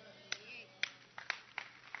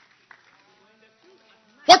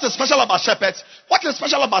 What is special about shepherds? What is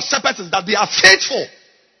special about shepherds is that they are faithful.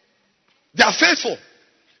 They are faithful.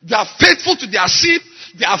 They are faithful to their sheep.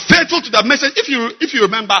 They are faithful to the message. If you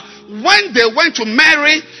remember, when they went to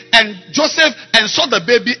Mary and Joseph and saw the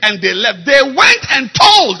baby and they left, they went and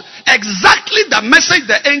told exactly the message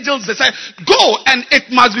the angels, they said, go and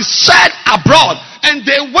it must be shared abroad. And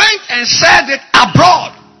they went and shared it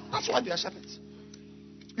abroad. That's why they are shepherds.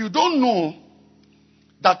 You don't know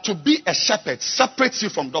that to be a shepherd separates you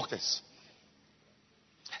from doctors.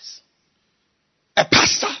 Yes. A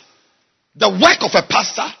pastor, the work of a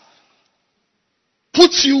pastor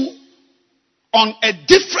puts you on a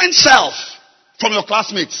different shelf from your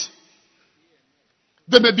classmates.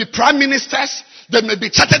 They may be prime ministers, they may be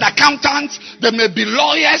chartered accountants, they may be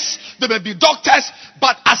lawyers, they may be doctors,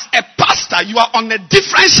 but as a pastor, you are on a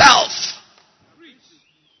different shelf.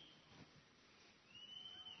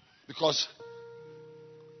 Because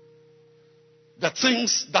the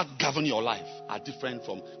things that govern your life are different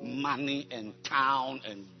from money and town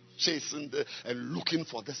and chasing and looking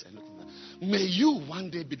for this and looking for that. May you one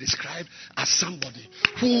day be described as somebody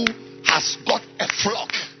who has got a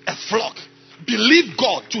flock. A flock. Believe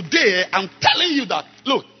God. Today, I'm telling you that,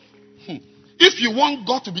 look, if you want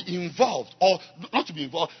God to be involved, or not to be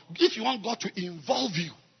involved, if you want God to involve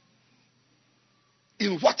you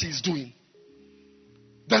in what He's doing,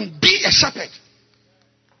 then be a shepherd.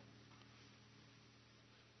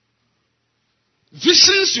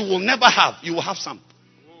 Visions you will never have, you will have some.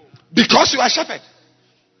 Because you are a shepherd.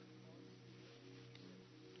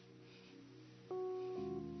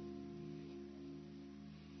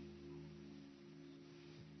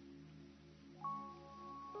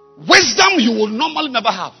 Wisdom you will normally never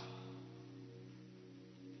have.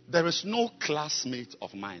 There is no classmate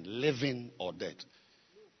of mine, living or dead,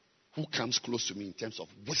 who comes close to me in terms of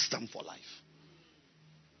wisdom for life.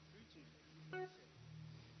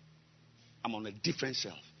 I'm on a different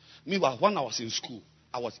shelf. Meanwhile, when I was in school,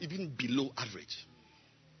 I was even below average.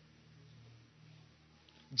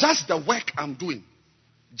 Just the work I'm doing,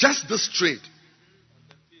 just this trade,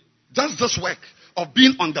 just this work of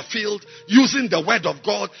being on the field, using the word of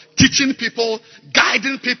God, teaching people,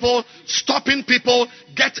 guiding people, stopping people,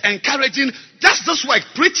 encouraging, just this work,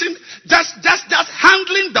 preaching, just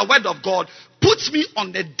handling the word of God puts me on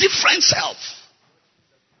a different shelf.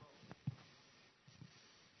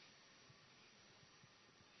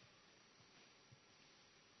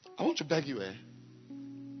 I want to beg you,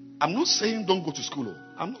 I'm not saying don't go to school.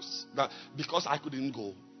 I'm not that because I couldn't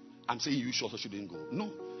go, I'm saying you also shouldn't go.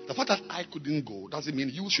 No. The fact that I couldn't go doesn't mean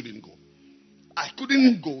you shouldn't go. I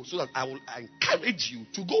couldn't go so that I will encourage you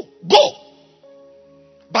to go. Go.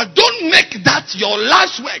 But don't make that your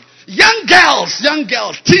last work. Young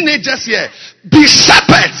girls, teenagers here, be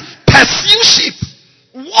shepherds, pursue sheep,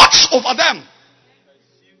 watch over them.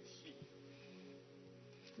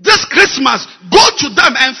 This Christmas, go to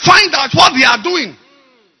them and find out what they are doing.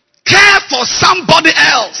 Care for somebody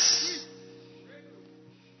else.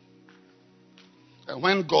 And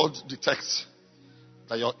when God detects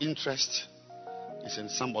that your interest is in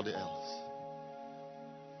somebody else,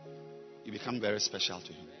 you become very special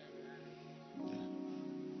to Him. Yeah.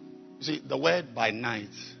 You see, the word by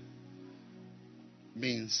night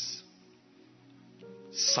means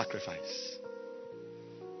sacrifice.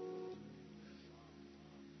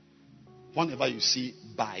 Whenever you see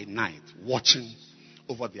by night, watching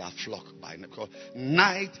over their flock by night, because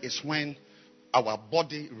night is when our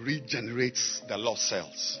body regenerates the lost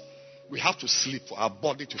cells. We have to sleep for our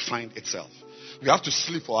body to find itself. We have to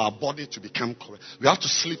sleep for our body to become correct. We have to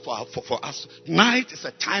sleep for us. Night is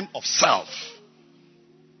a time of self.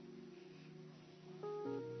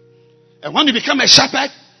 And when you become a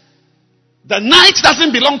shepherd, the night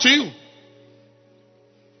doesn't belong to you.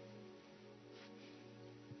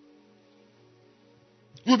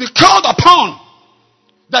 You'll be called upon.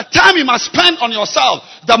 The time you must spend on yourself,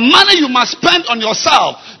 the money you must spend on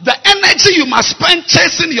yourself, the energy you must spend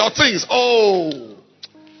chasing your things. Oh,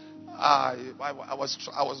 I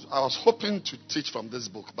was hoping to teach from this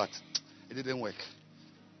book, but it didn't work.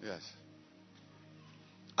 Yes,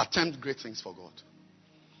 attempt great things for God.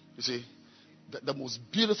 You see, the most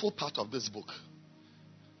beautiful part of this book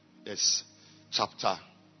is chapter,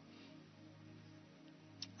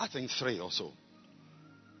 I think 3 or so.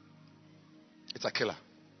 It's a killer.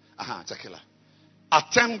 It's a killer.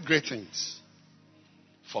 Attempt great things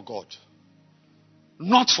for God,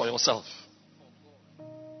 not for yourself.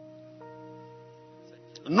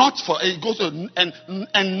 Not for it goes to,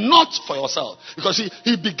 and not for yourself, because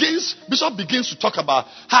Bishop begins to talk about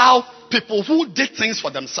how people who did things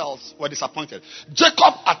for themselves were disappointed.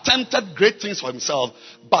 Jacob attempted great things for himself,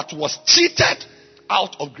 but was cheated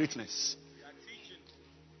out of greatness.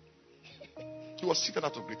 He was cheated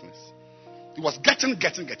out of greatness. He was getting,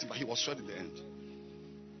 but he was short in the end.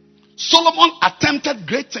 Solomon attempted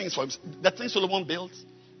great things for himself. The things Solomon built,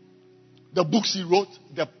 the books he wrote,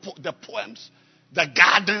 the poems, the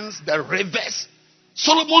gardens, the rivers.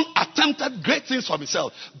 Solomon attempted great things for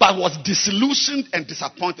himself, but was disillusioned and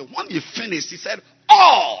disappointed. When he finished, he said,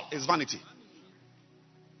 all is vanity.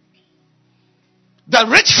 The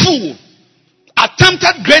rich fool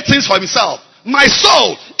attempted great things for himself. My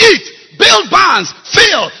soul, eat. Build barns,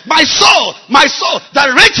 fill, my soul,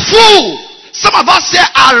 the rich fool. Some of us here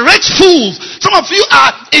are rich fools. Some of you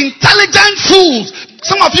are intelligent fools.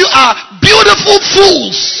 Some of you are beautiful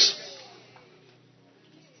fools.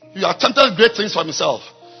 You attempted great things for himself,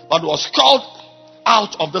 but was called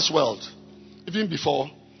out of this world even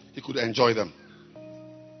before he could enjoy them.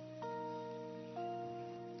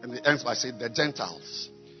 And it ends by saying the Gentiles,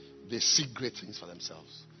 they seek great things for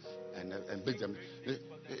themselves and make them.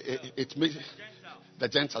 It makes The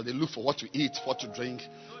Gentiles, they look for what to eat, what to drink,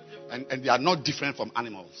 and they are not different from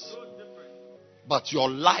animals. But your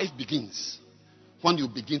life begins when you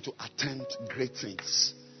begin to attempt great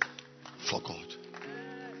things for God.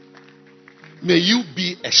 May you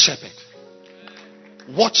be a shepherd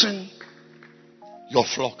watching your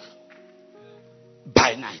flock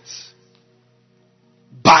by night.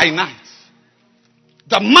 By night.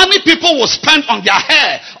 The money people will spend on their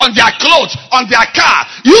hair, on their clothes, on their car,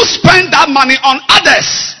 you spend that money on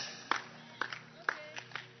others.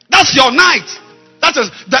 That's your night. That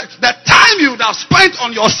is the time you would have spent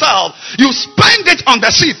on yourself, you spend it on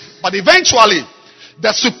the sheep. But eventually,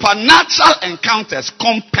 the supernatural encounters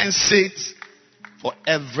compensate for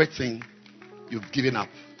everything you've given up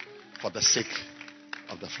for the sake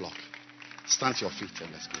of the flock. Stand to your feet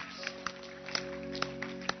and let's go.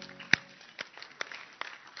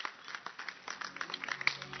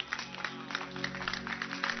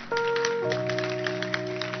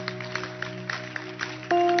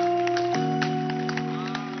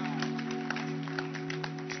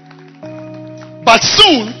 But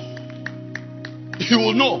soon, you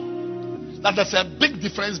will know that there's a big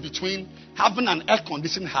difference between having an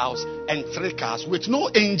air-conditioned house and 3 cars with no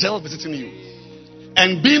angel visiting you,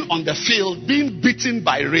 and being on the field, being beaten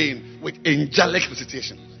by rain with angelic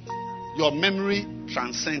visitation. Your memory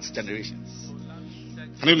transcends generations.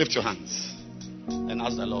 Can you lift your hands and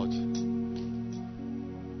ask the Lord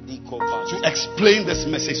to explain this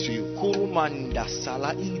message to you? Ask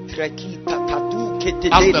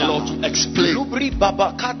the Lord to explain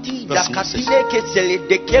this message.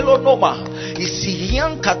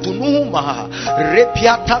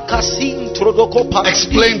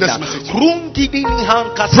 Explain this message.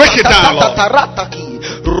 Break it down, Lord.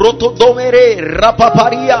 Rotodomere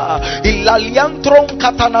rapaparia ilaliantron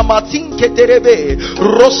katanamatin keterebe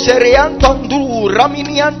rosereantandu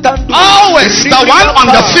raminiantandu. Always the one on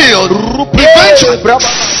the field eventually.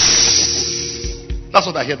 That's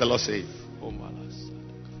what I hear the Lord say.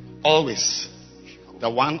 Always the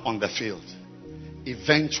one on the field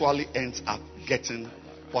eventually ends up getting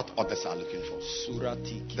what others are looking for.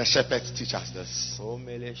 The shepherds teach us this.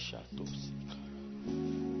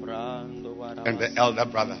 And the elder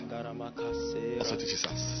brother also teaches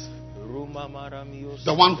us.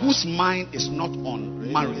 The one whose mind is not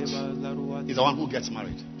on marriage is the one who gets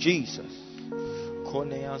married. Jesus.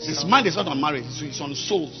 His mind is not on marriage, so he's on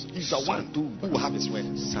souls. He's the one who will have his way.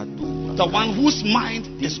 The one whose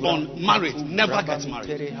mind is on marriage never gets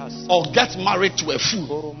married, or gets married to a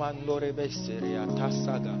fool.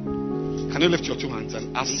 Can you lift your 2 hands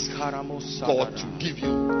and ask God to give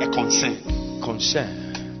you a concern?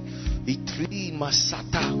 Be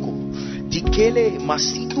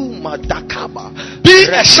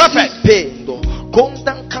a shepherd.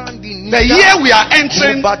 The year we are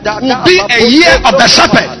entering will be a year of the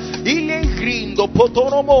shepherd.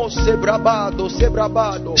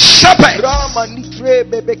 Shepherd.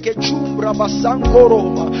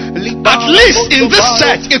 At least in this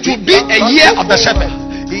church, it will be a year of the shepherd.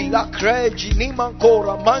 Give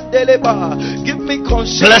me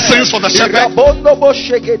blessings for the shepherd,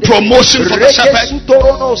 promotion for the shepherd,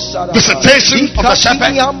 visitation of the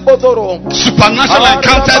shepherd, supernatural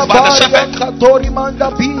encounters by the shepherd.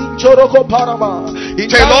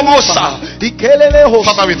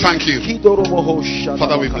 Father, we thank you.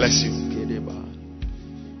 Father, we bless you.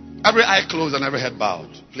 Every eye closed and every head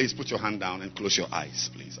bowed. Please put your hand down and close your eyes,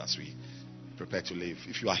 please, as we prepare to leave.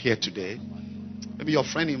 If you are here today, maybe your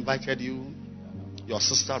friend invited you, your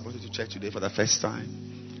sister brought you to church today for the first time,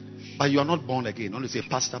 but you are not born again. I want to say,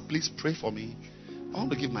 Pastor, please pray for me. I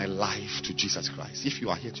want to give my life to Jesus Christ. If you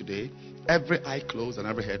are here today, every eye closed and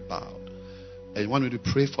every head bowed, and you want me to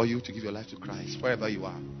pray for you to give your life to Christ, wherever you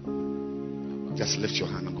are, just lift your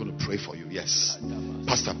hand. I'm going to pray for you. Yes.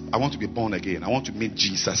 Pastor, I want to be born again. I want to meet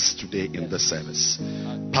Jesus today in the service.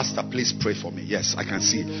 Pastor, please pray for me. Yes, I can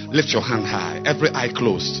see. Lift your hand high. Every eye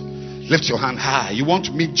closed. Lift your hand high. You want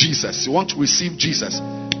to meet Jesus. You want to receive Jesus.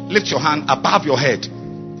 Lift your hand above your head.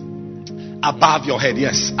 Above your head.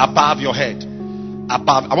 Yes, above your head.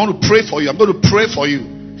 Above. I want to pray for you. I'm going to pray for you.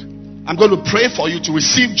 I'm going to pray for you to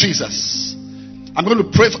receive Jesus. I'm going to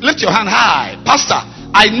pray for, lift your hand high. Pastor,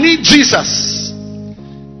 I need Jesus.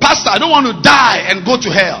 Pastor, I don't want to die and go to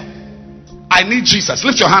hell. I need Jesus.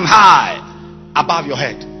 Lift your hand high above your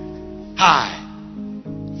head. High.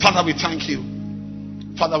 Father, we thank you.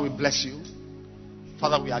 Father, we bless you.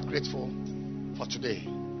 Father, we are grateful for today.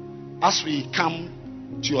 As we come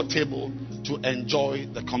to your table to enjoy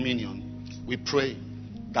the communion, we pray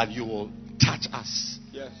that you will touch us.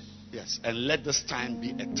 Yes. Yes. And let this time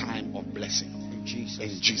be a time of blessing. In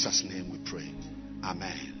Jesus' name we pray.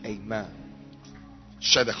 Amen. Amen.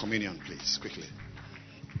 Share the communion, please, quickly.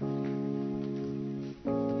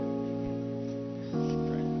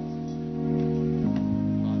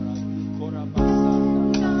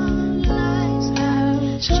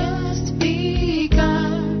 Just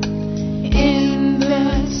begun in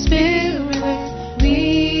the Spirit.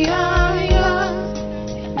 We are young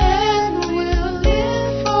and will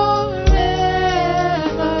live forever.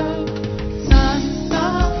 Sons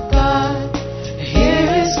of God, hear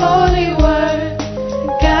His holy word.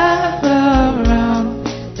 Gather around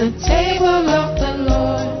the table of the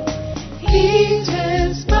Lord. Eat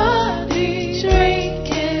His body, drink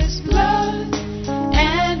His blood,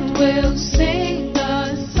 and we'll sing.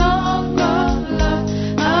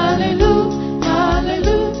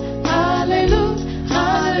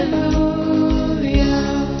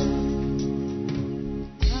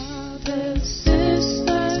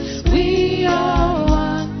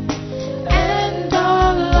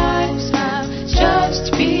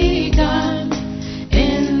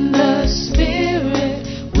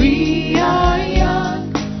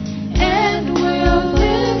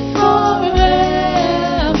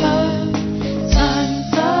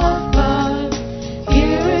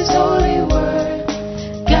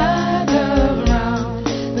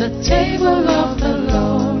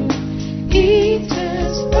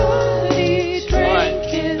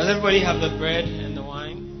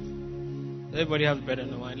 Everybody have the bread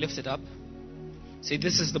and the wine. Lift it up. Say,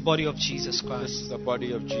 this is the body of Jesus Christ. This is the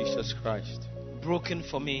body of Jesus Christ. Broken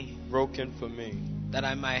for me. Broken for me. That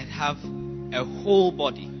I might have a whole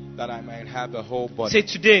body. That I might have a whole body. Say,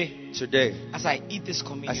 today. Today. As I eat this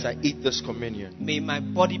communion. As I eat this communion. May my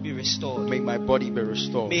body be restored. May my body be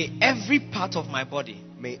restored. May every part of my body.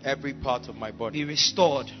 May every part of my body be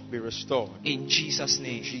restored. Be restored. In Jesus'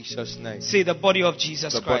 name. In Jesus' name. Say, the body of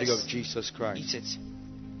Jesus Christ. The body of Jesus Christ. Eat it.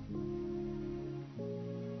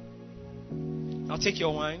 Now take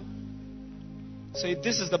your wine. Say,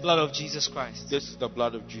 this is the blood of Jesus Christ. This is the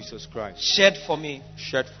blood of Jesus Christ. Shed for me.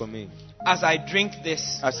 Shed for me. As I drink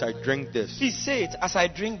this. As I drink this. Please say it. As I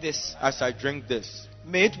drink this. As I drink this.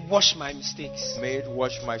 May it wash my mistakes. May it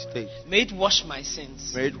wash my mistakes. May it wash my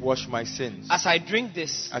sins. May it wash my sins. As I drink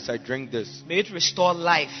this. As I drink this. May it restore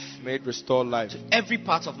life. May it restore life. To every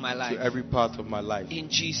part of my life. To every part of my life. In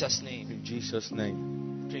Jesus' name. In Jesus'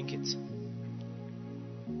 name. Drink it.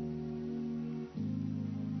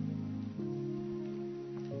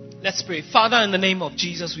 Let's pray. Father, in the name of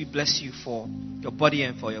Jesus, we bless you for your body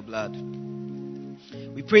and for your blood.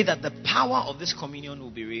 We pray that the power of this communion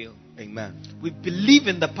will be real. Amen. We believe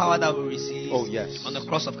in the power that we receive on the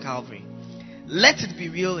cross of Calvary. Let it be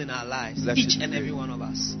real in our lives, each and every one of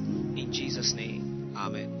us. In Jesus' name,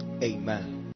 amen. Amen.